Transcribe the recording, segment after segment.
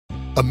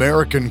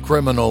American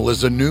Criminal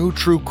is a new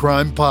true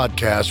crime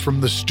podcast from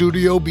the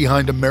studio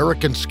behind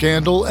American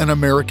Scandal and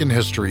American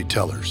History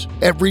Tellers.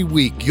 Every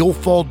week, you'll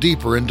fall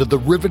deeper into the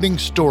riveting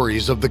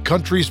stories of the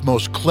country's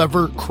most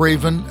clever,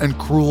 craven, and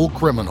cruel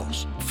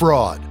criminals.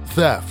 Fraud,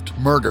 theft,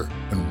 murder,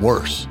 and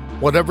worse.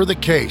 Whatever the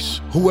case,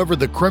 whoever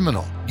the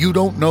criminal, you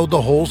don't know the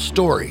whole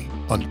story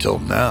until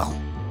now.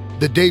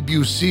 The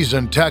debut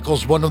season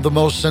tackles one of the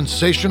most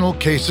sensational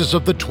cases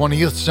of the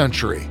 20th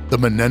century, the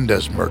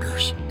Menendez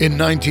murders. In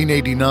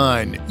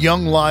 1989,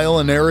 young Lyle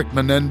and Eric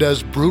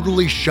Menendez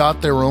brutally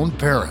shot their own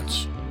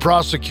parents.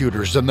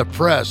 Prosecutors and the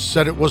press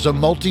said it was a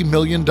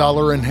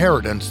multi-million-dollar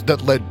inheritance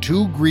that led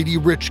two greedy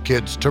rich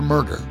kids to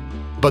murder.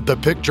 But the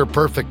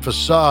picture-perfect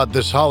facade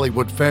this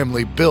Hollywood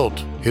family built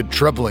hid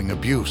troubling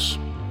abuse.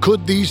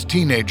 Could these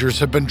teenagers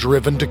have been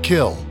driven to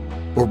kill?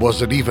 Or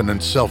was it even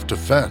in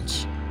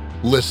self-defense?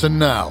 Listen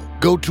now.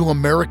 Go to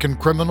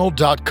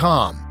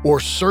AmericanCriminal.com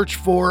or search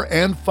for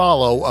and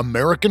follow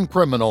American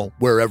Criminal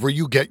wherever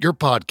you get your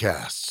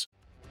podcasts.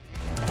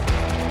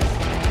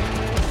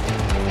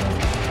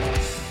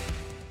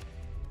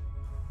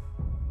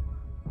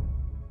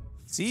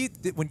 See,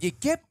 when you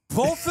get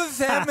both of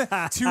them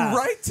to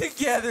write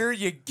together,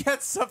 you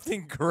get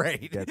something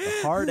great. Get the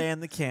heart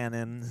and the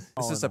cannon.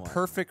 This is a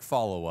perfect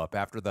follow-up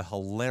after the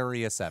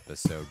hilarious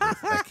episode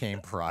that came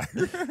prior.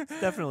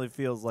 Definitely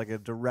feels like a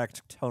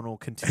direct tonal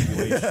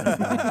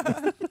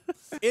continuation.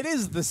 It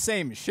is the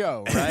same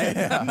show, right?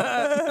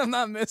 I'm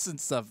not missing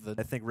something.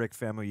 I think Rick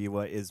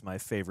Famuyiwa is my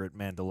favorite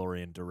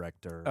Mandalorian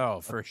director.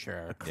 Oh, for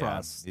sure.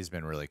 Across. Yeah, he's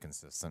been really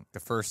consistent. The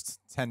first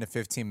 10 to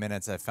 15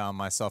 minutes, I found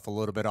myself a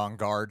little bit on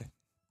guard.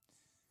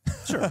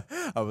 Sure.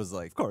 I was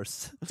like, Of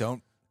course.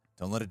 don't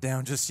let it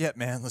down just yet,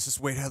 man. Let's just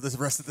wait how the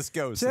rest of this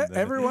goes. So And then-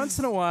 every once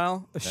in a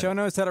while, the show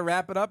knows how to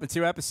wrap it up in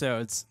 2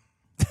 episodes.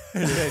 How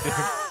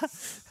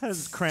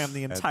does it cram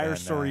the entire then,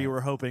 story you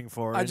were hoping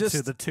for I into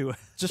just- the two?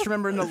 Just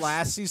remember in the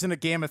last season of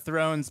Game of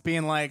Thrones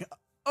being like,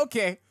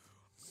 okay,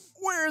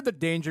 we're in the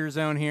danger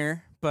zone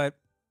here. But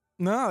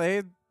no,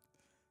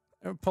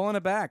 they're pulling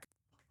it back.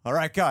 All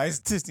right, guys,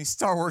 Disney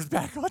Star Wars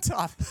back on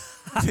top.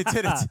 They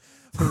did it.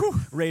 Whew.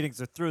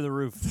 Ratings are through the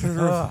roof.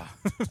 The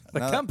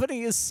Now-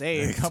 company is The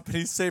saved.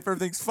 company's safe.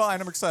 Everything's fine.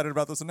 I'm excited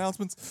about those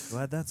announcements.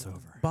 Glad that's over.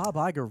 Bob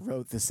Iger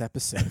wrote this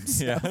episode.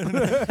 Yeah.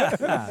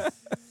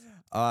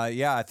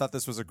 Yeah, I thought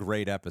this was a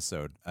great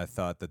episode. I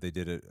thought that they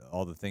did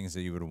all the things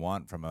that you would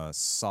want from a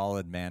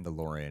solid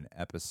Mandalorian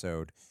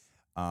episode.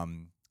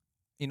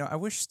 I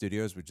wish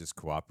studios would just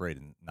cooperate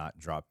and not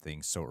drop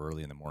things so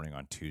early in the morning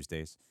on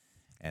Tuesdays.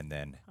 And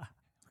then,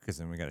 because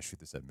then we got to shoot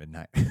this at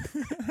midnight.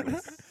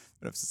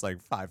 But if it's like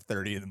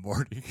 5:30 in the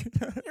morning,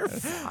 You're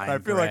fine, I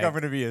feel like Greg. I'm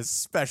going to be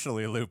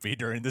especially loopy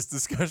during this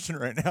discussion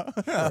right now.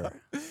 Sure.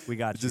 We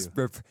got Just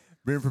you.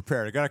 being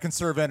prepared. I got to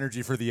conserve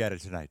energy for the edit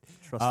tonight.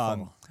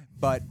 Trustful.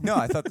 But no,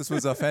 I thought this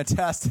was a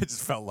fantastic. It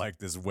just felt like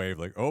this wave,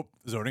 like, oh,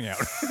 zoning out.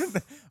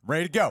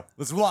 Ready to go.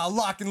 Let's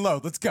lock and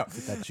load. Let's go.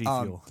 Get that G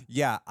fuel.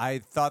 Yeah, I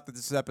thought that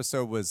this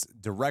episode was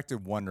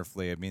directed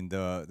wonderfully. I mean,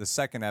 the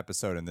second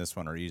episode and this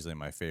one are easily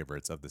my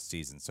favorites of the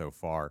season so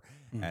far.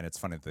 And it's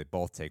funny that they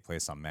both take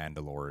place on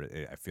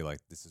Mandalore. I feel like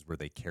this is where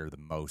they care the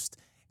most.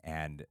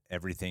 And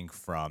everything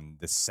from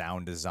the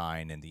sound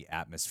design and the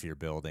atmosphere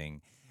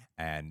building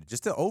and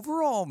just the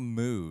overall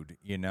mood,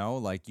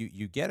 like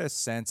you get a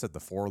sense of the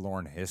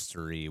forlorn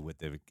history with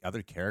the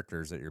other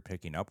characters that you're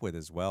picking up with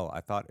as well.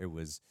 I thought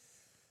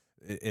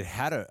it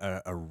had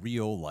a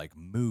real like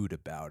mood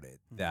about it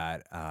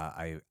that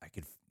I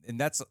could, and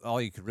that's all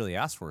you could really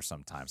ask for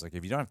sometimes. Like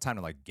if you don't have time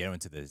to like get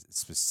into the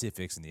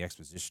specifics and the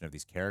exposition of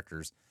these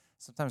characters,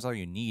 sometimes all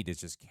you need is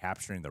just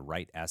capturing the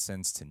right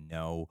essence to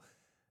know,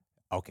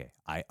 okay,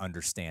 I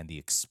understand the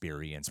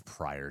experience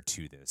prior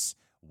to this,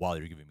 while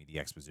you're giving me the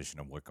exposition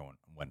of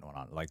went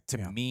on. Like, to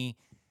me,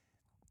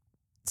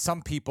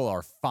 some people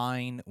are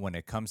fine when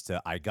it comes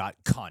to, I got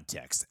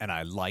context, and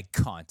I like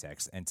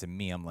context. And to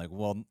me, I'm like,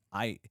 well,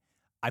 I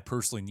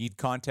personally need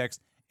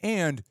context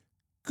and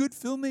good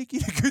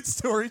filmmaking, good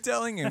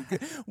storytelling, and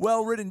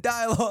well-written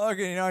dialogue.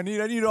 And, I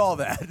need all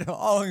that.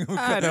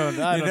 I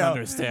don't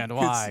understand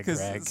why, Because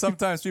Greg.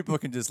 sometimes people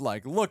can just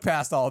like look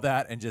past all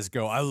that and just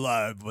go, I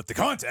love, but the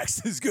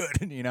context is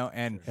good,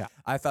 And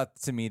I thought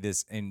to me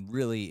this and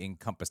really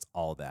encompassed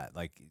all that.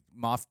 Like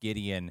Moff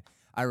Gideon,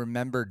 I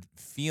remembered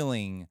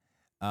feeling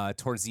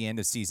towards the end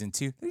of season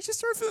 2, he just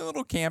started feeling a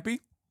little campy,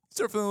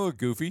 started feeling a little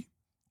goofy.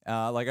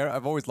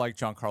 I've always liked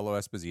Giancarlo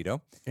Esposito.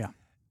 Yeah.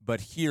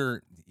 But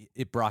here,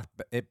 it brought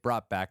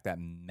back that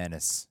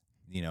menace,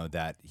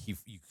 that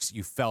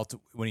you felt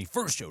when he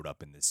first showed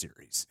up in this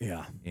series.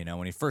 Yeah.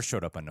 When he first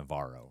showed up on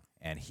Navarro.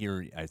 And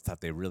here, I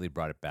thought they really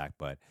brought it back.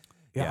 But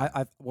Yeah,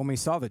 I when we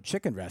saw the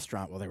chicken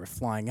restaurant while they were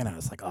flying in, I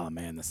was like, oh,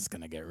 man, this is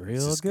going to get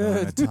real this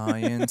good. is gonna tie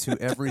into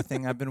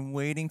everything I've been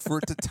waiting for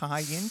it to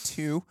tie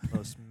into.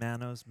 Los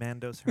Manos,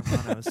 Mandos,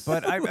 Hermanos.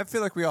 But I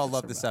feel like we all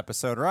love this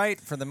episode, right?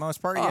 For the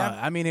most part, yeah.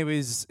 I mean, it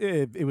was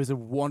a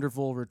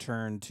wonderful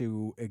return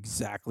to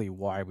exactly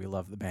why we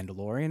love The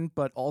Mandalorian,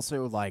 but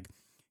also, like,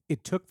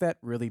 it took that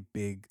really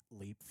big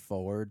leap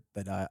forward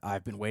that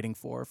I've been waiting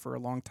for a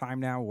long time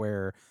now,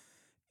 where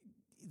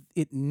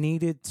it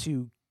needed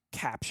to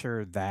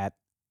capture that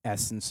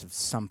essence of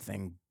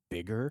something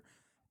bigger.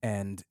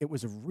 And it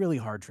was a really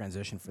hard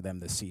transition for them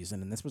this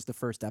season. And this was the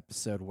first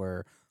episode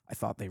where I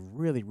thought they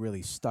really,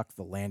 really stuck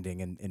the landing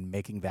in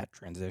making that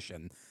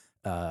transition.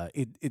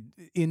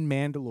 In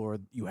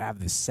Mandalore, you have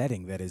this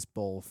setting that is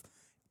both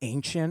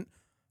ancient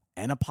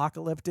and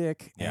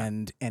apocalyptic,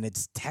 and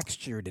it's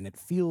textured and it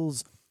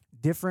feels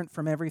different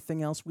from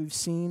everything else we've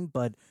seen.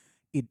 But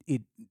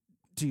it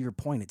to your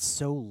point, it's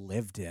so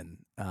lived in,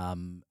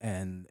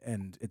 and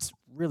it's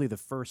really the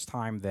first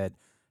time that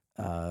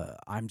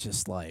I'm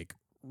just like,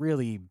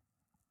 really,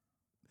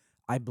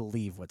 I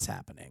believe what's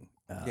happening,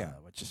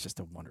 which is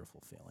just a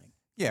wonderful feeling.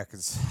 Yeah,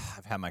 because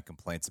I've had my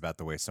complaints about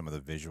the way some of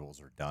the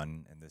visuals are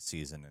done in this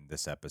season, and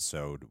this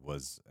episode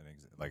was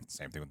like the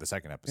same thing with the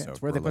second episode. Yeah,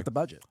 it's where they put the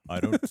budget.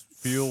 I don't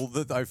feel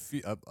that I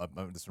feel.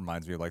 This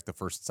reminds me of like the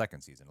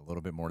second season, a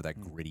little bit more of that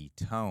gritty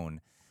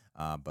tone.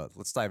 But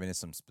let's dive into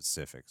some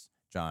specifics.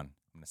 John,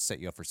 I'm going to set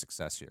you up for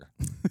success here.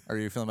 How are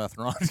you feeling about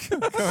Thrawn? So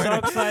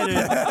excited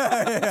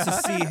to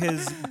see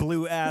his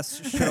blue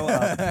ass show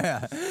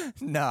up.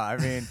 No, I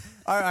mean,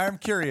 I'm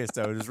curious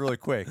though, just really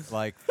quick.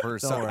 Like for Don't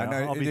some, worry, I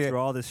know I'll be through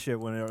all this shit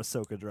when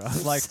Ahsoka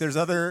drops. like there's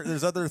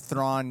other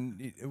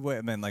Thrawn.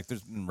 I mean, like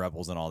there's been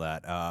Rebels and all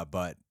that.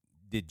 But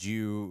did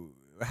you?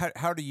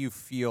 How do you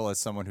feel as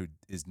someone who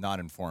is not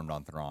informed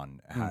on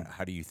Thrawn?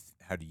 How do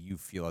you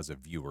feel as a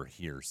viewer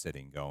here,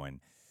 sitting going?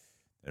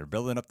 They're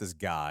building up this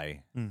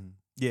guy. Mm-hmm.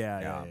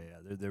 Yeah.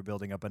 They're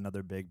building up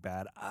another big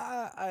bad.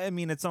 I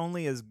mean, it's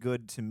only as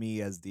good to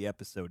me as the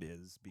episode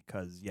is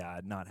because,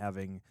 not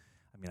having.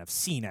 I mean, I've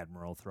seen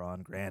Admiral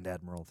Thrawn, Grand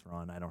Admiral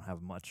Thrawn. I don't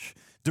have much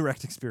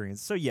direct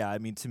experience. So, I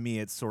mean, to me,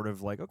 it's sort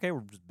of like, okay,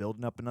 we're just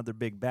building up another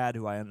big bad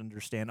who I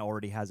understand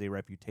already has a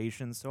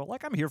reputation. So,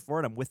 like, I'm here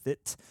for it. I'm with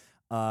it.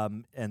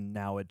 And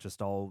now it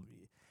just all...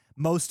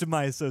 Most of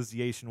my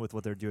association with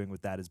what they're doing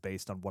with that is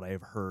based on what I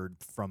have heard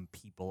from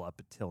people up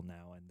until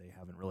now, and they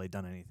haven't really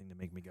done anything to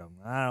make me go,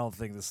 I don't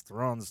think this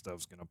Thrawn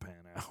stuff's going to pan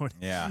out.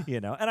 Yeah.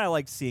 And I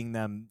like seeing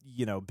them,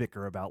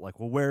 bicker about like,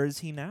 well, where is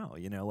he now?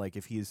 Like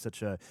if he's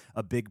such a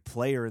big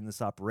player in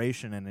this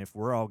operation, and if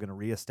we're all going to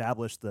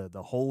reestablish the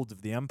hold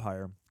of the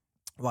Empire,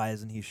 why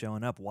isn't he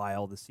showing up? Why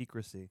all the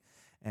secrecy?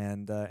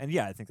 And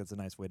I think that's a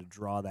nice way to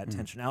draw that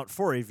tension out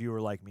for a viewer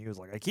like me who's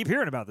like, I keep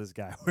hearing about this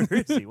guy. Where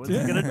is he? What's he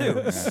gonna do?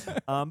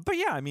 But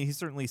I mean, he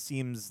certainly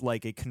seems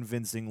like a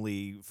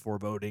convincingly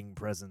foreboding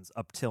presence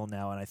up till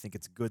now, and I think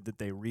it's good that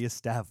they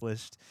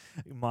reestablished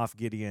Moff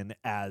Gideon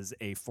as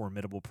a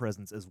formidable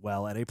presence as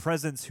well, and a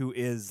presence who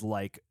is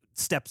like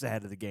steps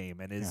ahead of the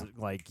game and is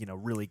like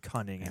really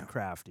cunning and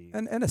crafty,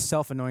 and a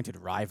self-anointed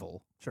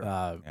rival,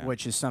 Sure.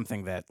 Which is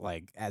something that,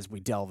 like, as we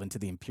delve into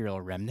the Imperial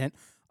Remnant,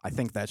 I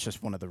think that's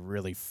just one of the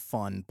really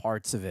fun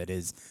parts of it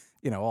is,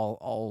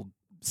 all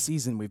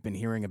season we've been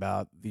hearing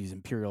about these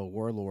Imperial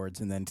warlords,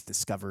 and then to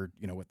discover,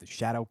 with the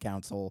Shadow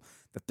Council,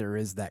 that there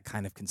is that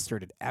kind of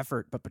concerted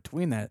effort. But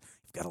between that,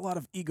 you've got a lot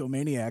of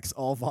egomaniacs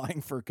all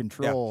vying for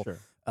control,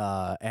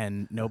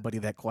 and nobody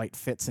that quite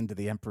fits into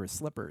the Emperor's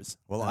slippers.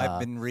 Well, I've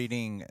been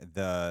reading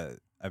the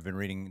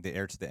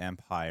Heir to the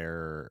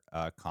Empire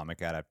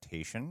comic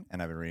adaptation,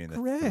 and I've been reading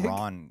the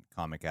Thrawn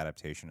comic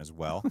adaptation as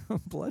well.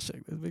 I'm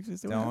blushing. That makes me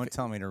so Don't happy.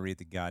 tell me to read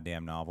the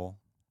goddamn novel.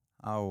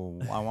 Oh,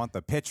 I want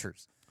the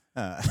pictures.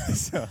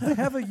 So They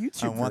have a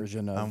YouTube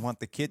version of. I want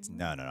the kids.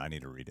 No, I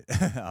need to read it.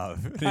 I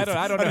don't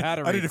know how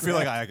to read. I need to feel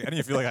like I need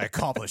to feel like I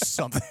accomplished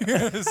something.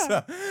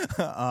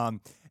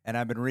 And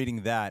I've been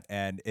reading that,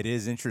 and it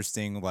is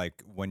interesting.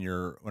 Like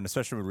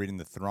especially when reading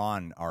the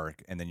Thrawn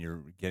arc, and then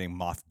you're getting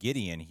Moff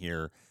Gideon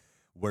here,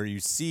 where you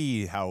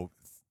see how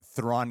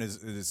Thrawn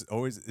is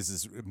always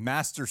this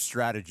master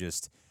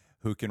strategist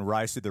who can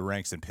rise through the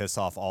ranks and piss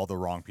off all the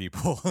wrong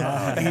people.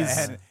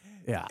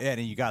 And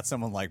you got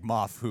someone like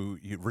Moff who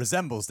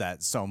resembles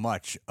that so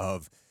much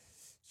of,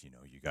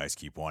 you guys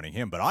keep wanting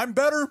him, but I'm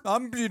better.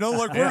 I'm,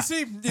 where's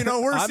he?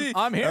 Where's he?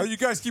 I'm here. You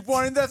guys keep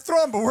wanting that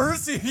Thrawn, but where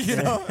is he?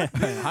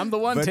 I'm the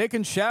one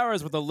taking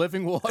showers with the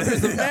living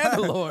waters of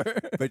Mandalore.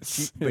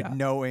 But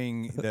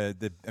knowing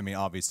I mean,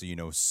 obviously,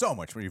 so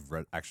much. We've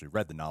actually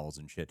read the novels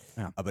and shit,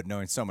 but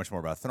knowing so much more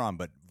about Thrawn,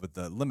 but with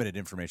the limited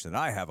information that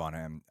I have on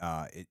him,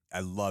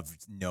 I love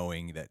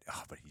knowing that,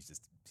 but he's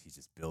just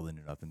building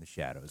it up in the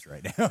shadows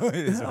right now.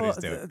 Is what he's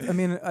doing. I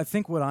mean, I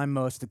think what I'm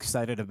most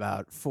excited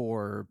about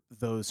for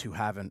those who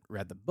haven't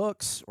read the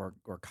books or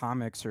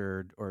comics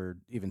or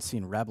even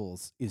seen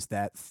Rebels is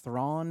that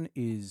Thrawn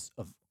is,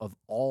 of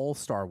all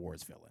Star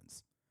Wars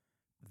villains,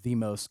 the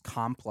most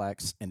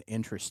complex and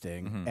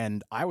interesting,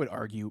 and I would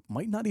argue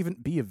might not even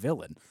be a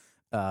villain.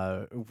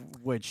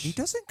 Which he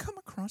doesn't come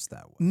across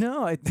that way.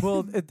 No,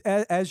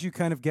 as you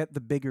kind of get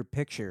the bigger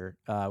picture,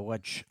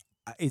 which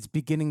is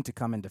beginning to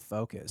come into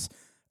focus.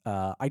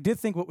 I did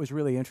think what was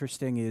really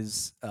interesting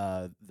is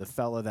the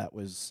fella that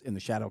was in the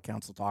Shadow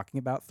Council talking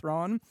about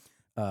Thrawn.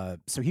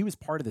 So he was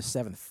part of the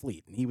 7th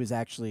Fleet, and he was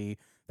actually,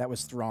 that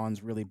was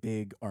Thrawn's really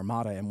big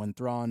armada. And when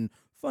Thrawn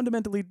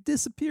fundamentally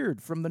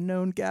disappeared from the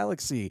known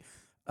galaxy.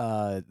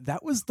 That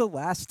was the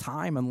last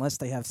time, unless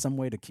they have some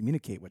way to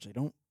communicate, which I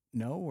don't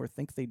know or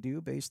think they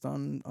do based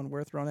on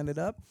where Thrawn ended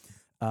up.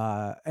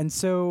 And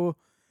so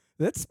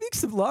that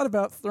speaks a lot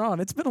about Thrawn.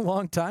 It's been a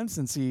long time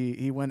since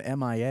he went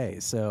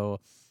MIA. So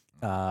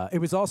it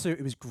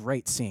was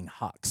great seeing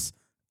Hux.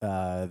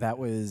 That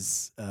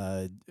was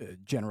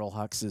General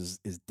Hux's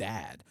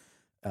dad,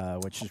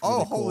 which is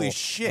really holy cool.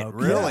 shit! Okay.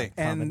 Really?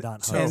 And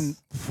Commandant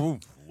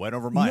Hux. Went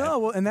over my head. no,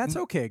 well, and that's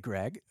okay,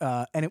 Greg.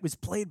 And it was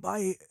played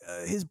by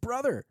his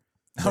brother.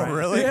 Oh,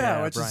 really?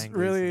 Yeah, which Brian is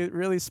really Gleason.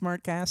 really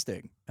smart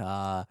casting.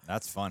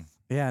 That's fun.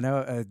 Yeah,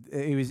 no,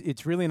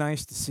 it's really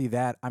nice to see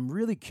that. I'm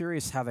really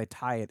curious how they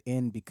tie it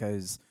in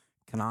because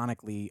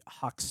canonically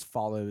Hux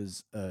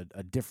follows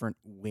a different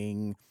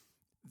wing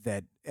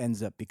that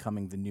ends up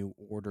becoming the New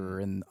Order,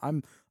 and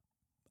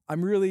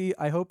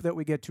I hope that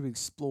we get to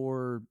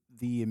explore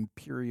the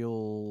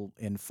Imperial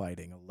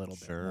infighting a little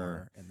bit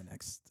more in the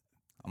next.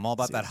 I'm all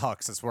about that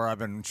Hux. That's where I've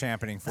been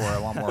championing for. I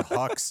want more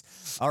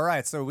Hux. All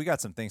right, so we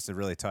got some things to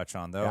really touch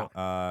on, though.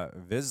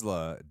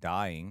 Vizsla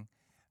dying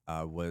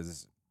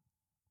was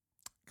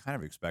kind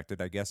of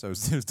expected, I guess. It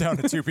was down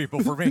to two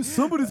people for me.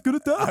 Somebody's gonna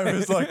die. I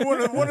was like,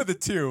 one of the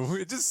two.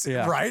 It just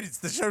Yeah. right.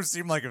 The show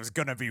seemed like it was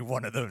gonna be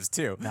one of those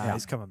two. Nah,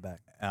 he's coming back.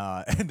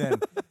 And then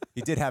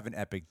he did have an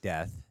epic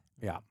death.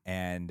 Yeah.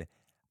 And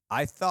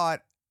I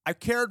thought I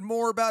cared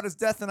more about his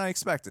death than I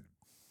expected.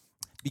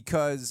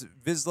 Because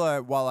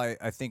Vizsla, while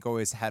I think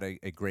always had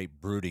a great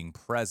brooding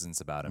presence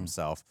about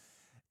himself,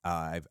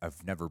 I've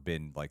never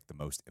been like the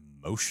most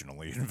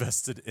emotionally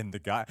invested in the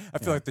guy. I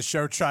feel like the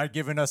show tried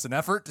giving us an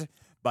effort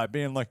by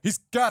being like, he's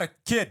got a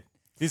kid.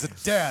 He's a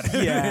dad.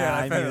 Yeah,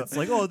 I felt- mean, it's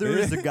like, oh, there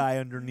is a guy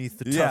underneath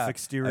the tough Yeah.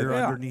 exterior,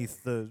 Yeah.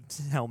 underneath the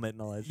helmet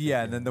and all that shit.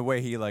 Yeah, and then the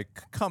way he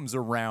like comes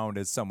around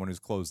as someone who's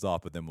closed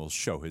off, but then will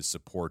show his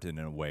support in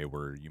a way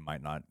where you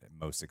might not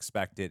most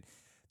expect it.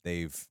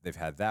 They've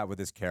had that with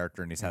his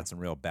character, and he's had some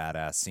real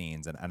badass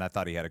scenes, and I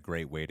thought he had a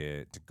great way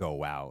to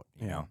go out.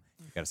 You know,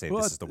 you got to say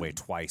Well, this is the way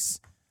twice.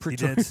 He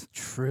did.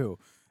 True.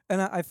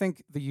 And I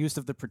think the use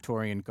of the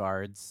Praetorian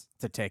Guards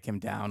to take him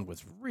down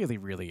was really,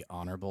 really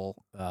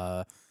honorable.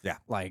 Yeah.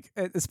 Like,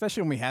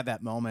 especially when we had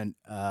that moment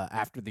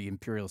after the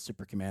Imperial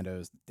Super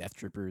Commandos, Death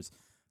Troopers,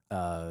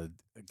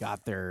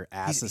 got their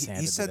asses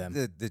handed He to said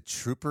them. the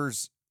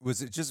troopers,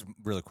 was it just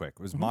really quick,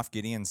 was Moff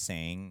Gideon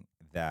saying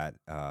that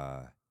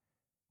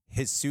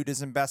his suit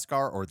is in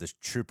Beskar, or the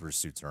troopers'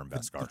 suits are in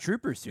Beskar? The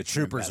troopers, The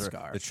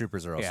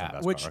troopers are also in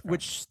Beskar. which okay.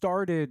 which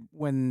started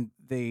when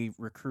they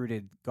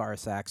recruited Gar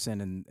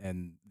Saxon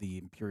and the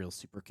Imperial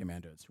Super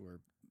Commandos, who were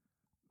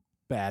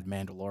bad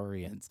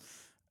Mandalorians,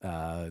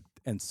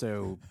 and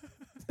so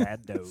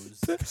Bad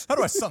doze. How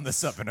do I sum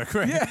this up in a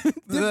quick?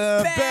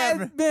 the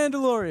bad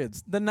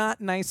Mandalorians, the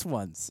not nice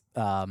ones.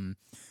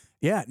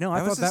 Yeah, no, I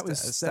thought that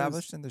was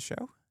established in the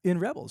show. in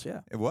Rebels.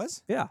 Yeah, It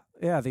was. yeah.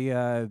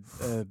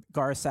 The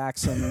Gar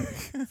Saxon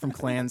from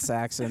Clan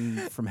Saxon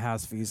from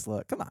House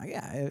Vizsla. Come on,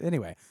 yeah.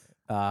 Anyway,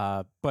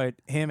 but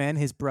him and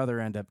his brother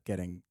end up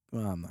getting.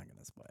 Well, I'm not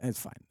gonna spoil. It's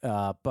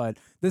fine. But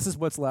this is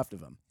what's left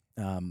of him.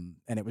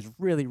 And it was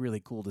really, really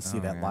cool to see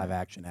that live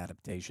action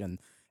adaptation,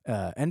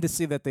 and to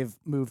see that they've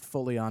moved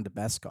fully onto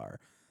Beskar.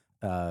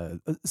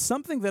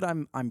 Something that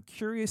I'm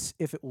curious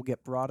if it will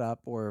get brought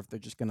up or if they're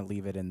just going to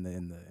leave it in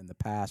the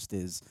past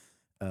is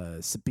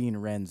Sabine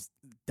Wren's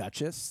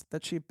Duchess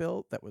that she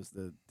built. That was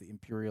the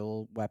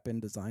Imperial weapon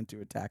designed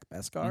to attack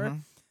Beskar.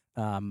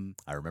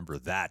 I remember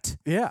that.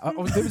 Yeah, it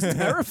was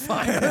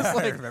terrifying. I was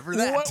like, remember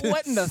that.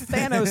 What in the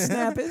Thanos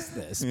snap is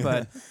this?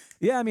 But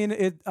yeah, I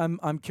mean,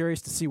 I'm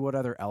curious to see what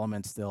other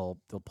elements they'll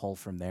pull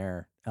from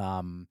there.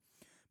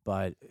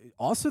 But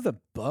also the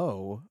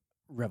bow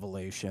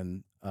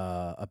revelation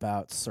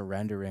about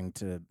surrendering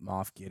to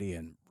Moff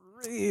Gideon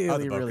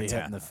really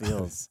hitting the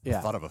feels. I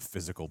Yeah. thought of a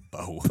physical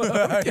bow.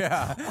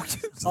 Yeah.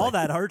 All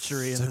that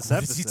archery in this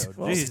episode.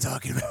 What is he Jeez.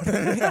 talking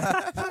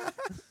about?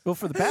 Well,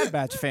 for the Bad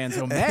Batch fans,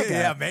 Omega.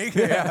 Yeah,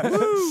 Omega.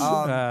 Yeah.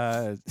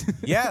 Uh,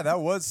 Yeah,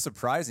 that was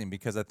surprising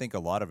because I think a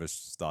lot of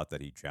us thought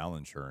that he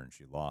challenged her and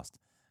she lost.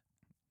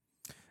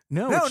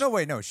 no,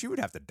 Wait, no, she would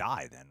have to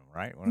die then,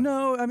 right?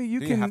 no. I mean, you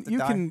Do you have to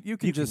die? can You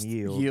can just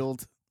yield.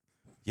 yield.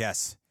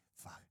 Yes.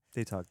 Fuck.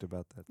 They talked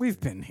about that. We've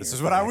been here. This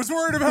is what I was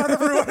worried about,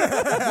 everyone.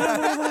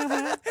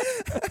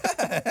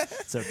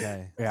 It's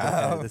okay.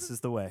 Yeah. Okay, this is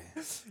the way.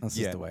 This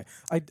Yeah. is the way.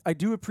 I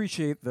do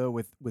appreciate though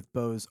with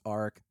Bo's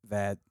arc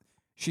that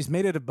she's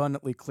made it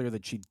abundantly clear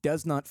that she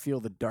does not feel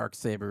the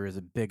Darksaber is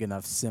a big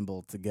enough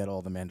symbol to get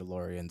all the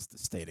Mandalorians to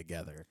stay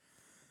together.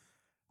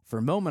 For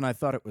a moment, I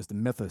thought it was the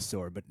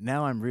Mythosaur, but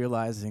now I'm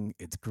realizing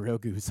it's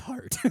Grogu's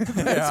heart.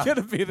 That's going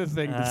to be the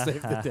thing to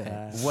save the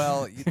day.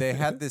 Well, they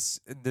had this.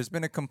 There's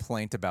been a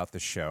complaint about the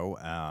show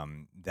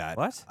that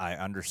What? I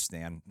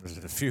understand. There's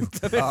a few.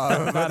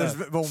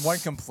 But one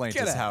complaint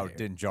Get is outta how here.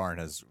 Din Djarin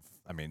has.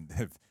 I mean,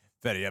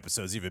 Fetty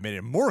episodes even made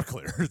it more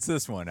clear. It's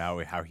this one how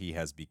he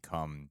has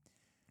become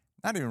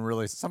Not even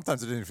really.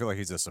 Sometimes it didn't feel like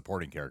he's a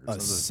supporting character. A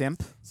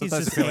simp.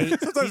 Sometimes just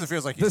it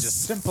feels like he's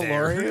just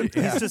Simpalorian.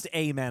 there. He's just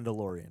a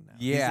Mandalorian now.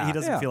 Yeah. He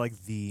doesn't Yeah. feel like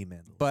the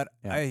Mandalorian. But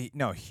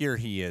Yeah. here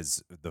he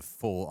is the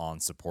full-on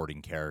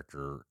supporting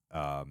character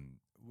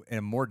in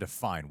a more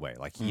defined way.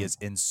 Like he is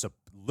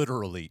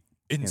literally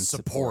in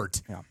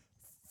support Yeah.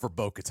 for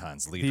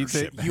Bo-Katan's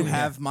leadership. You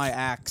have my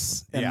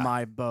axe and Yeah.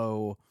 my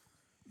bow,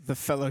 the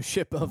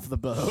fellowship of the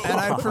bow. And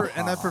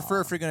I prefer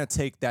if you're going to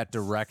take that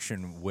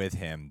direction with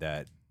him,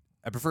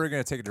 I prefer you're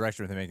going to take a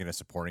direction with him making a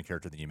supporting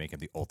character than you make him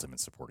the ultimate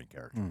supporting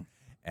character.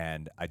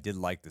 And I did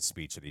like the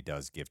speech that he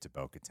does give to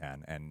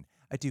Bo-Katan, and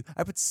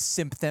I would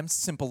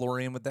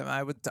Simpalorian with them.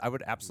 I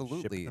would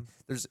absolutely. them?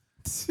 There's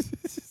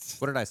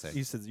what did I say?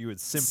 You said you would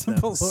simp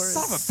them.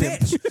 Son of a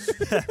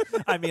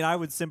bitch! I mean, I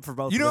would simp for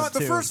both You know of what?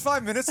 them The too. first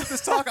 5 minutes of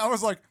this talk, I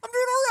was like, I'm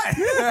doing all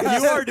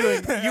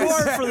right. You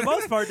are for the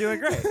most part doing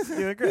great.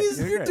 Doing great.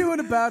 You're doing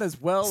about as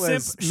well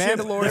as Simp-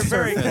 Mandalorian. They're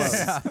very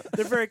surface. close.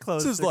 They're very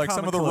close. This is They're like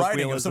some of the common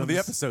writing of some of the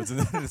colloquialisms.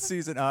 episodes in the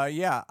season.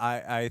 Yeah,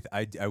 I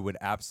would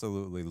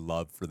absolutely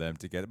love for them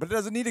to get it, but it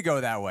doesn't need to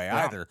go that way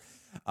either.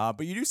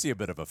 But you do see a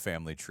bit of a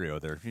family trio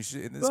there. This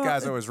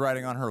guy's always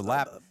riding on her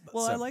lap.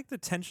 Well, so- I like the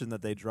tension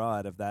that they draw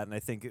out of that, and I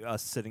think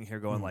us sitting here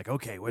going like,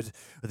 okay, what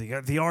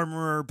the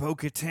armorer,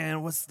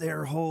 Bo-Katan, what's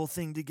their whole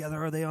thing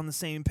together? Are they on the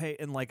same page?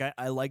 And like,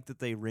 I like that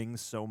they wring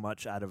so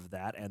much out of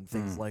that, and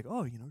things like,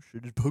 oh,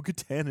 should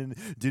Bo-Katan and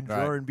Din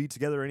Djarin be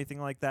together or anything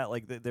like that?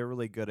 Like, they're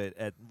really good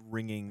at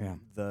wringing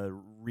the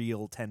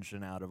real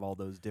tension out of all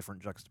those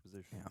different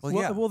juxtapositions.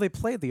 Well, they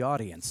played the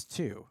audience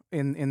too,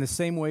 in the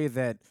same way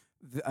that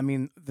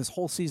this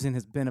whole season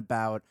has been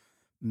about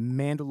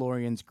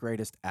Mandalorian's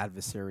greatest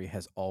adversary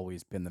has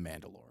always been the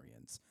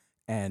Mandalorians.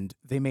 And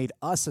they made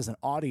us as an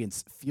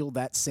audience feel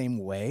that same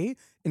way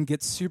and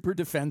get super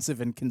defensive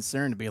and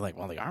concerned to be like,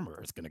 well, the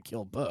armorer is going to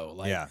kill Bo.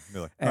 Like, yeah, be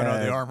like, oh no,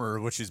 the armor,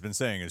 what she's been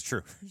saying is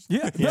true.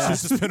 Yeah.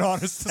 She's just been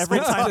honest. Every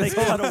time they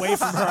cut away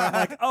from her, I'm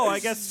like, oh, I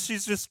guess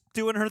she's just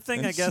doing her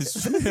thing, I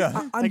guess.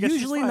 I'm guess she's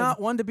usually fine. not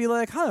one to be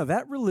like,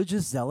 that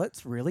religious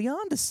zealot's really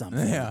onto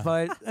something. Yeah.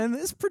 But in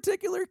this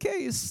particular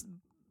case,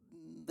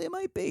 they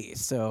might be.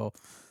 So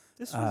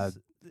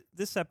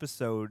This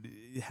episode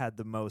had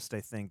the most,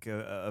 I think,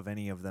 of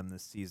any of them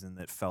this season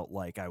that felt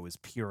like I was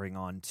peering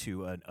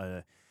onto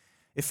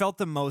it felt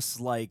the most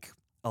like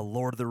a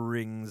Lord of the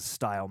Rings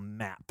style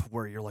map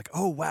where you're like,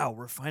 oh, wow,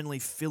 we're finally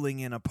filling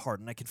in a part.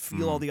 And I can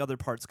feel all the other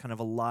parts kind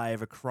of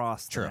alive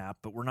across the map,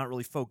 but we're not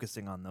really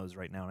focusing on those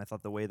right now. And I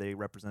thought the way they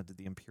represented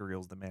the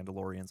Imperials, the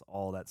Mandalorians,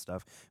 all that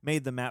stuff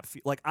made the map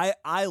feel like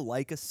I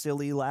like a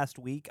silly last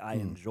week. I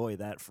enjoy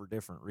that for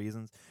different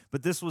reasons.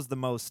 But this was the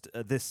most,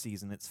 this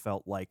season, it's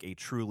felt like a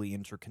truly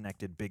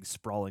interconnected, big,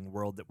 sprawling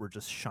world that we're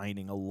just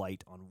shining a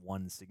light on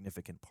one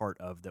significant part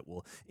of that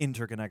will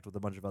interconnect with a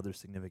bunch of other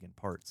significant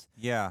parts.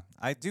 Yeah,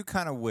 I do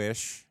kind of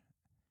wish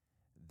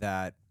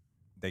that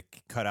they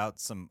cut out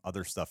some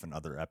other stuff in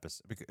other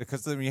episodes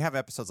because when you have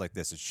episodes like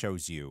this, it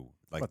shows you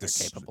like what they're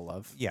capable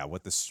of. Yeah,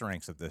 what the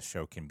strengths of this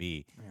show can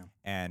be. Yeah.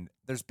 And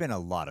there's been a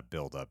lot of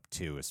buildup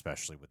too,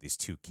 especially with these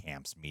two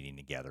camps meeting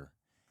together,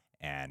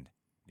 and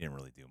you didn't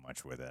really do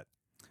much with it.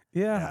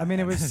 Yeah, I mean,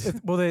 it and-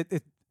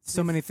 was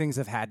so many things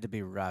have had to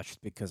be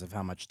rushed because of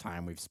how much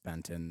time we've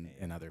spent in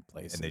other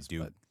places. And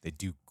but they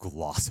do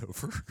gloss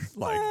over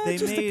like They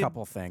just made- a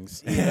couple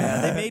things.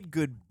 Yeah, they made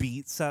good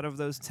beats out of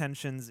those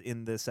tensions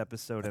in this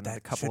episode and that a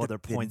couple should've other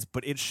been- points,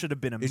 but it should have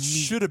been a it meat-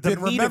 should have the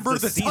been meat of remember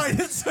the season.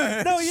 Titans.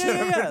 No,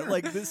 yeah.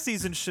 Like this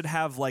season should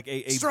have like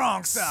a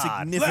Strong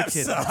side, left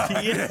significant,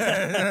 side.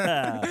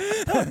 yeah,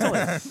 no, totally,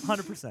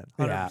 100%.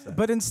 Yeah,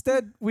 but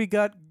instead we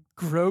got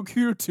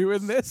Grogu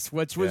doing this,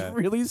 which was Yeah.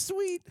 really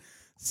sweet.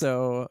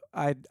 So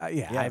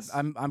Yes.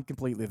 I'm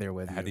completely there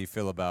with you. How do you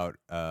feel about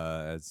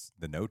as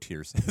the note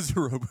here says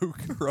Robo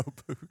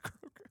Grogu?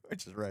 I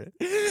just read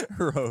it.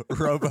 Robo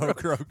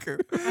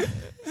Grogu.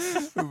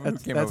 Who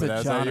came up that's with a that?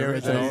 Is John that you?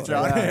 original.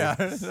 John? Yeah.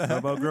 Yeah.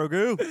 Robo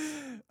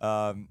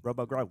Grogu.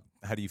 Robo Grogu.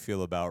 How do you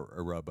feel about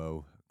a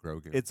Robo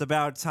Grogu? It's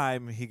about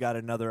time he got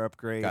another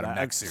upgrade. Got a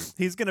mech suit.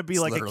 He's gonna be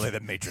It's like literally a the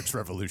Matrix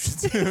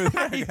Revolutions. He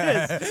is.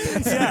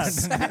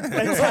 Yes.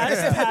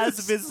 Paz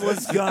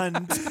Vizsla's gun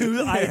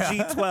to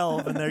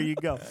IG-12, and there you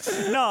go.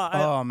 No,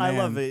 I man.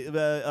 love it.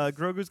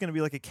 Grogu's going to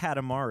be like a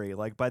Katamari.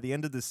 Like, by the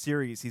end of the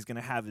series, he's going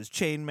to have his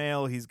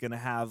chainmail. He's going to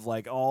have,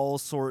 like, all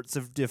sorts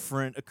of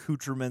different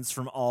accoutrements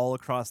from all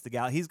across the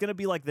galaxy. He's going to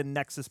be, like, the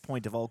nexus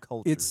point of all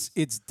cultures.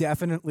 It's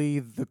definitely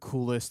the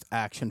coolest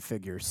action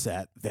figure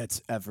set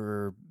that's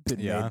ever been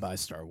Yeah. made by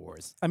Star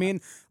Wars. I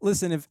mean,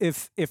 listen,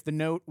 if the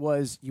note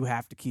was you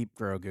have to keep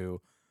Grogu,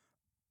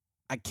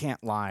 I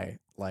can't lie.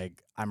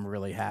 Like, I'm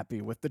really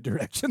happy with the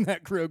direction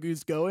that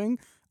Grogu's going.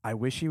 I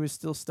wish he was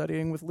still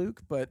studying with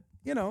Luke, but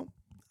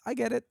I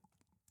get it.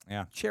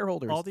 Yeah.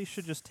 Shareholders. all these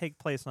should just take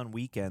place on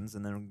weekends,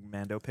 and then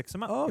Mando picks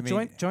him up. Oh, I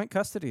mean- joint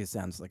custody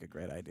sounds like a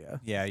great idea.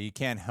 Yeah, you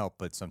can't help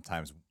but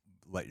sometimes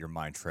let your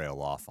mind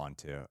trail off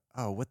onto,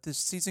 oh, what this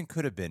season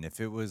could have been if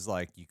it was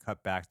like you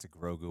cut back to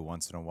Grogu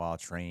once in a while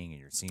training and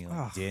you're seeing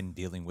like Din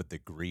dealing with the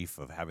grief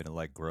of having to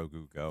let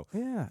Grogu go.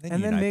 Yeah, Then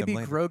and then unite them maybe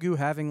later. Grogu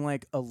having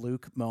like a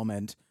Luke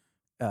moment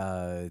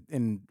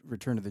in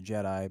Return of the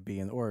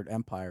Jedi, or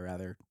Empire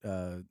rather,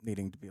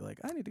 needing to be like,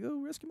 I need to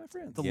go rescue my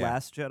friends. The Yeah.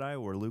 Last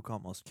Jedi, where Luke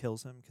almost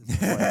kills him because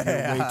he's like,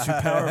 "You're way too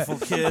powerful,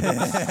 kid."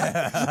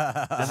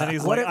 And then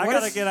he's What like, if- "I what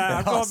gotta if- get out. I'm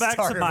It all going back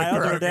to started my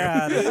with other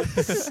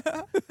Grogu.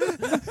 dad."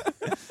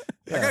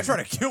 That guy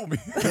trying to kill me.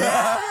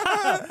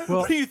 Well,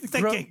 What are you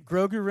thinking?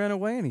 Grogu ran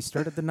away and he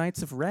started the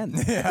Knights of Ren.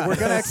 We're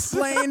gonna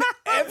explain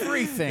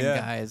everything,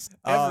 guys.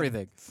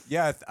 Everything.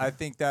 Yeah, I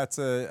think that's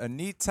a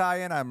neat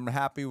tie-in. I'm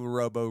happy with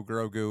Robo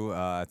Grogu.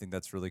 I think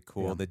that's really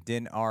cool. Yeah. The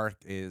Din arc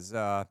is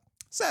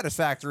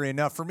satisfactory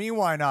enough for me.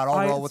 Why not?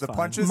 I'll roll with the fine.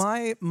 punches.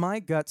 My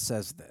gut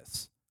says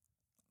this.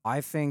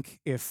 I think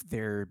if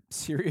they're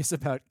serious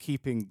about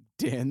keeping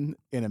Din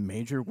in a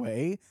major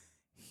way,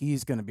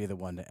 he's going to be the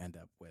one to end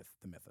up with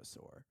the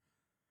Mythosaur.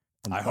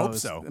 And I hope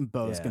so. And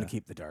Bo's Yeah. going to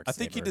keep the dark. I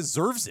think he saber.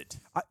 deserves it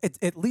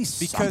At least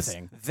because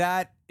something.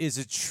 that is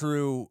a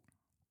true.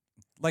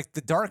 Like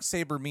the dark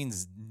saber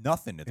means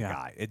nothing to the Yeah.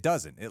 guy. It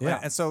doesn't. Yeah.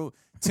 And so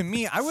to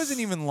me, I wasn't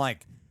even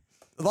like.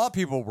 A lot of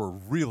people were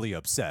really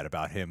upset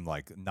about him,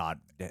 like not.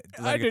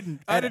 I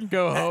didn't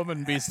go home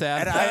and be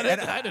sad.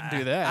 I didn't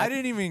do that. I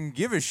didn't even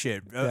give a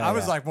shit. I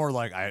was like more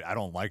like I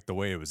don't like the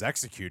way it was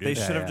executed. They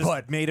should have just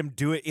But made him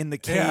do it in the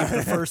cave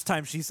the first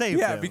time she saved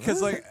yeah, him.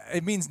 because like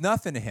it means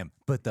nothing to him.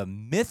 But the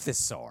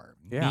Mythosaur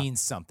Yeah. means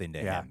something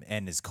to Yeah. him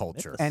and his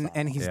culture.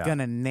 And he's Yeah. going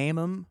to name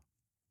him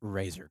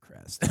Razor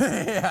Crest.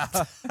 yeah.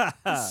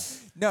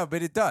 No,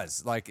 but it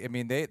does. Like I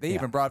mean, they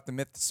even brought up the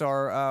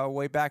Mythosaur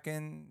way back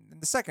in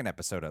the second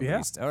episode at Yeah.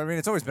 least. I mean,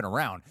 it's always been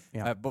around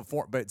Yeah.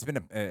 before, but it's been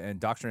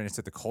indoctrinated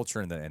into the culture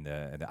and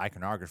the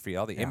iconography,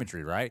 all the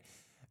imagery, right?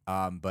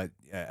 But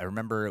I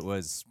remember it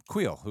was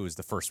Queel who was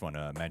the first one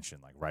to mention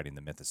like writing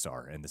the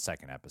Mythosaur in the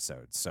second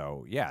episode.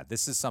 So yeah,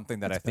 this is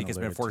something that I think been has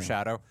been alluded to.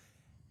 foreshadowed.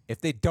 If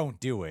they don't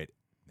do it,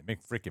 they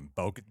make freaking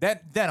Bo. Then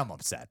I'm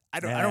upset. I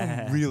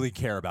don't really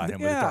care about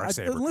him with a dark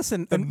saber.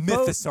 Listen, the and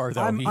Bo- Mythosaur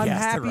though, I'm he has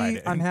happy. to write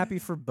it. I'm happy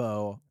for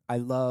Bo. I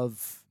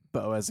love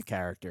Bo as a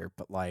character,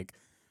 but like,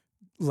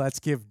 let's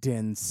give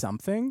Din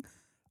something.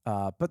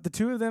 But the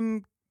two of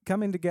them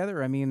coming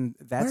together, I mean,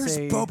 that's Where's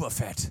a Boba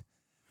Fett?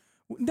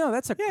 no.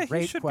 That's a yeah,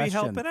 great he should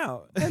question. be helping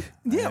out.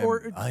 Yeah,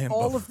 I am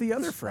all Boba- of the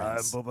other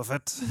friends. Boba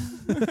Fett.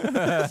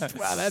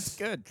 Wow, that's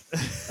good.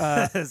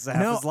 Is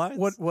half no, his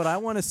lines? what I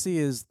want to see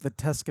is the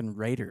Tusken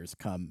Raiders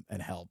come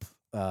and help.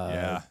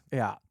 Yeah.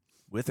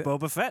 With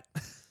Boba Fett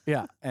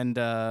yeah, and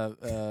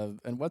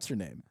what's her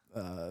name?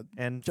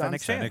 and Johnson.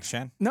 Fennec Shand. Fennec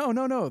Shan?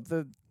 No.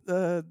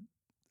 The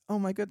oh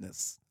my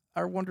goodness,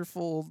 our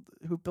wonderful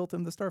who built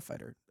him the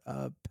Starfighter.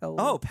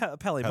 Oh,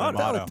 Peli Motto.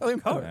 Motto. Peli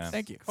Motto. Yeah.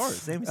 Thank you. Of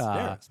course, Amy Uh,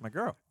 Sedaris, my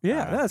girl.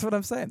 Yeah, that's what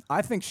I'm saying.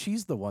 I think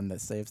she's the one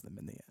that saves them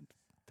in the end.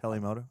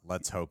 Pelimoto.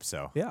 Let's hope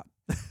so. Yeah.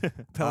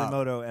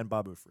 Pelimoto and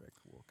Babu Frick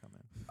will come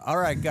in. All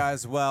right,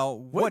 guys. Well,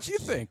 What did you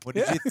think? What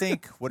did you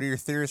think? What are your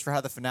theories for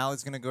how the finale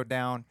is going to go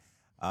down?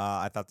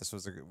 I thought this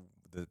was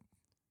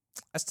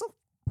I still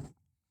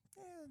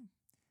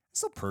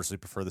personally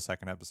prefer the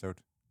second episode.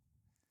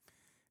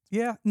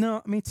 Yeah.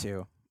 No, me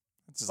too.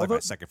 This is like my Although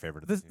second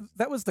favorite of the This, season.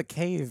 that was the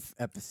cave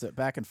episode,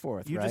 back and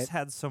forth, You right? just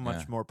had so much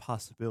Yeah. more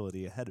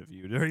possibility ahead of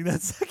you during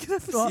that second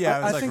episode. Well, Yeah,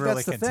 it was, I like, think really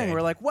that's the thing. contained.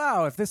 We're like,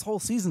 wow, if this whole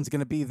season's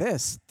going to be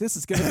this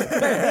is going to be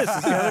This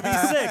is gonna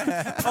be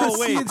sick. Oh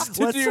wait, let's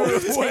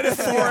take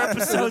 4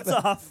 episodes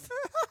off.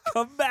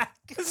 Come back,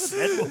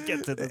 then we'll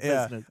get to the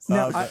Yeah. business.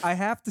 Now, Okay. I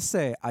have to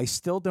say, I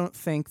still don't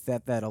think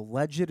that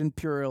alleged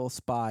Imperial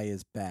spy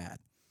is bad.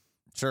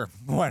 Sure,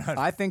 why not?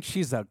 I think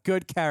she's a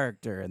good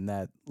character and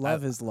that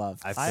love is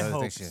love. I still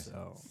hope think she-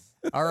 so.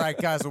 All right,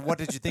 guys. Well, what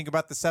did you think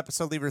about this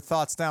episode? Leave your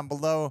thoughts down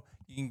below.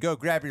 You can go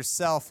grab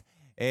yourself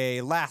a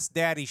Last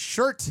Daddy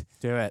shirt.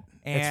 Do it.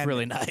 And It's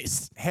really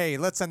nice. Hey,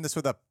 let's end this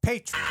with a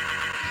Patreon.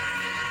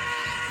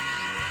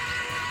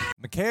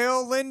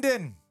 Mikhail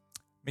Linden.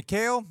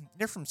 Mikhail,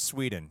 you're from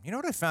Sweden. You know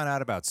what I found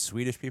out about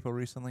Swedish people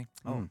recently?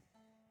 Oh.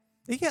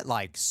 They get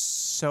like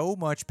so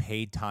much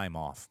paid time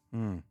off.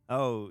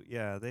 Oh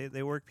yeah,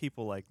 they work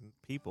people like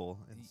people.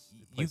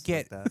 You Places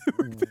get- like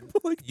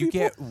that. You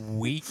get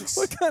weeks.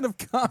 What kind of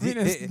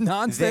communist They-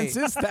 nonsense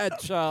they- is that,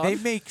 John? They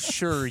make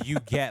sure you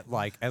get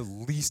like at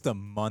least a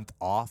month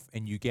off,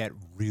 and you get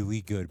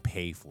really good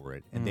pay for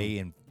it. And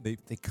they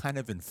kind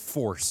of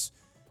enforce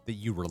that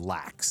you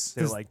relax.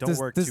 They're like, don't does,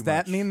 work Does too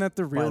that much mean that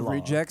the by Real law.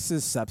 Rejects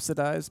is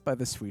subsidized by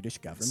the Swedish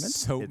government?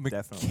 So It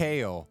definitely-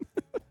 Mikhail,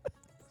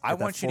 I Get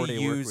that want you to 4-day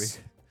work use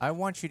week. I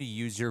want you to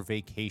use your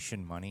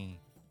vacation money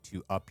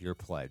to up your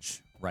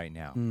pledge right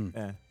now.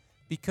 Eh.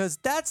 Because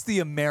that's the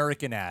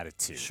American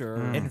attitude. Sure.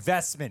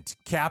 Investment,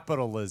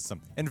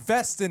 capitalism.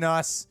 Invest in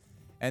us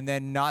and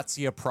then not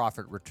see a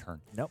profit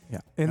return. Nope. Yeah.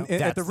 Nope. At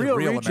That's the the Real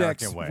real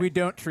Rejects, American way. we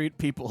don't treat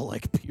people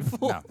like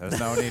people. No, there's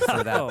no need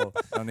for that. No.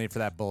 No need for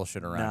that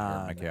bullshit around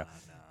Nah, here, Mikhail.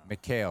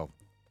 Mikhail,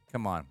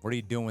 come on. What are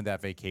you doing with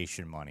that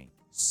vacation money?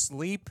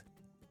 Sleep,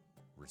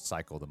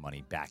 recycle the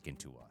money back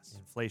into us.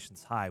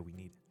 Inflation's high. We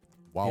need it.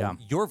 While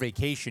you're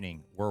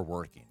vacationing, we're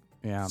working.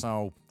 Yeah.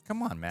 So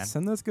come on, man.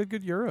 Send those good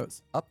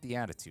euros. Up the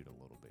attitude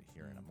a little bit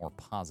here in a more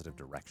positive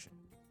direction.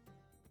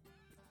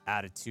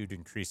 Attitude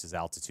increases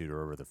altitude, or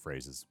whatever the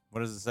phrase is.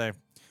 What does it say?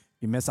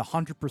 You miss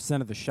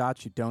 100% of the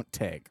shots you don't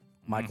take.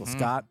 Michael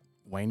Scott,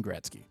 Wayne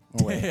Gretzky.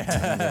 Oh, wait.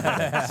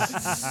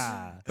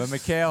 But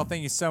Mikhail,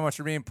 thank you so much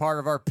for being part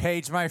of our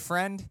page, my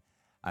friend.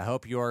 I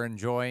hope you are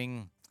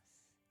enjoying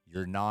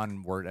your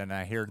non-work. And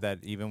I hear that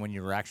even when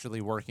you're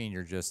actually working,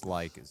 you're just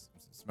like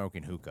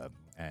smoking hookah.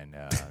 And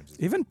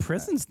even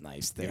prison's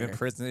nice there. Even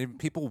prison, even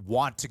people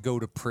want to go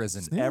to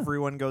prison. Yeah.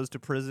 Everyone goes to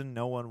prison.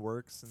 No one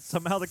works, and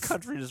somehow the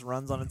country just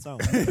runs on its own.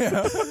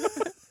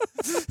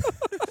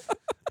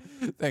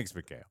 Thanks,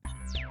 Mikhail.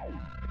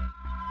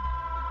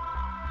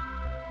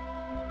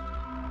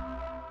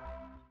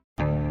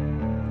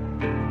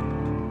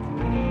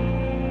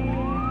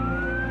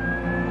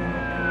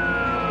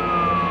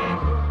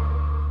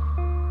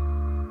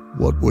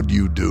 What would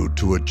you do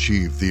to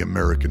achieve the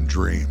American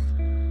dream?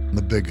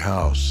 The big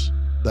house,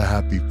 the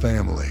happy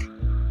family,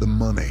 the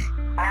money.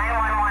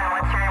 911,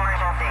 what's your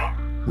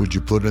emergency? Would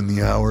you put in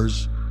the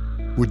hours?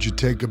 Would you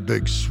take a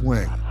big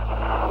swing?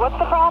 What's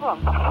the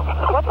problem?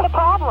 What's the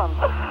problem?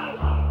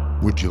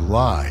 Would you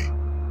lie?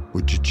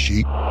 Would you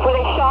cheat? Were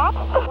they shot?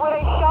 Were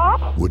they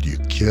shot? Would you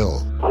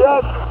kill?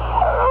 Yes.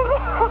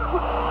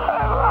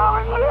 My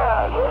mom is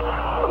dead.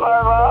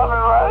 My mom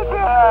is right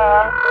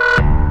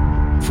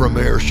there. From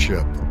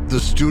Airship, the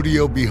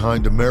studio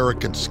behind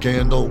American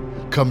Scandal,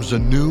 comes a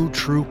new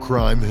true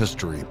crime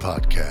history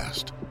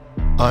podcast.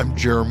 I'm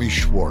Jeremy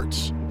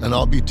Schwartz, and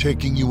I'll be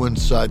taking you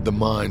inside the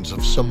minds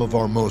of some of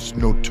our most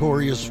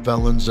notorious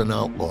felons and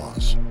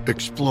outlaws,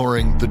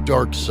 exploring the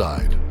dark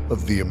side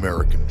of the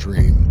American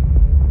dream.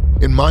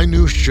 In my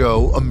new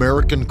show,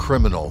 American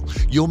Criminal,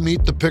 you'll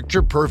meet the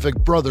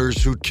picture-perfect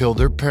brothers who killed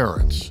their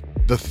parents,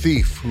 the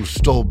thief who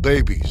stole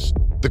babies,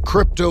 the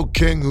crypto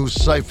king who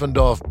siphoned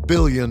off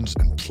billions,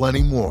 and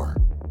plenty more.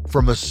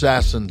 From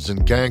assassins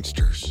and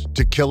gangsters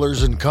to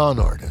killers and con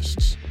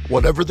artists.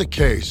 Whatever the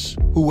case,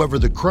 whoever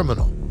the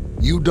criminal,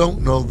 you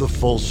don't know the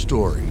full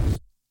story.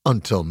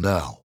 Until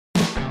now.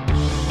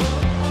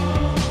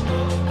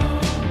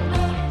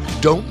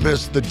 Don't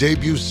miss the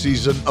debut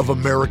season of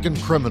American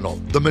Criminal,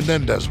 The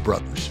Menendez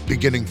Brothers,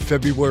 beginning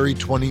February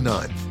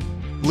 29th.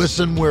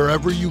 Listen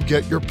wherever you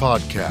get your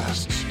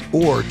podcasts,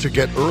 or to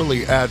get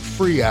early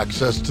ad-free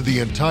access to the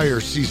entire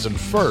season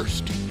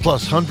first,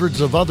 plus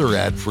hundreds of other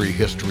ad-free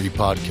history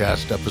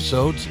podcast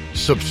episodes,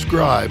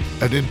 subscribe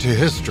at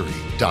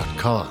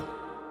intohistory.com.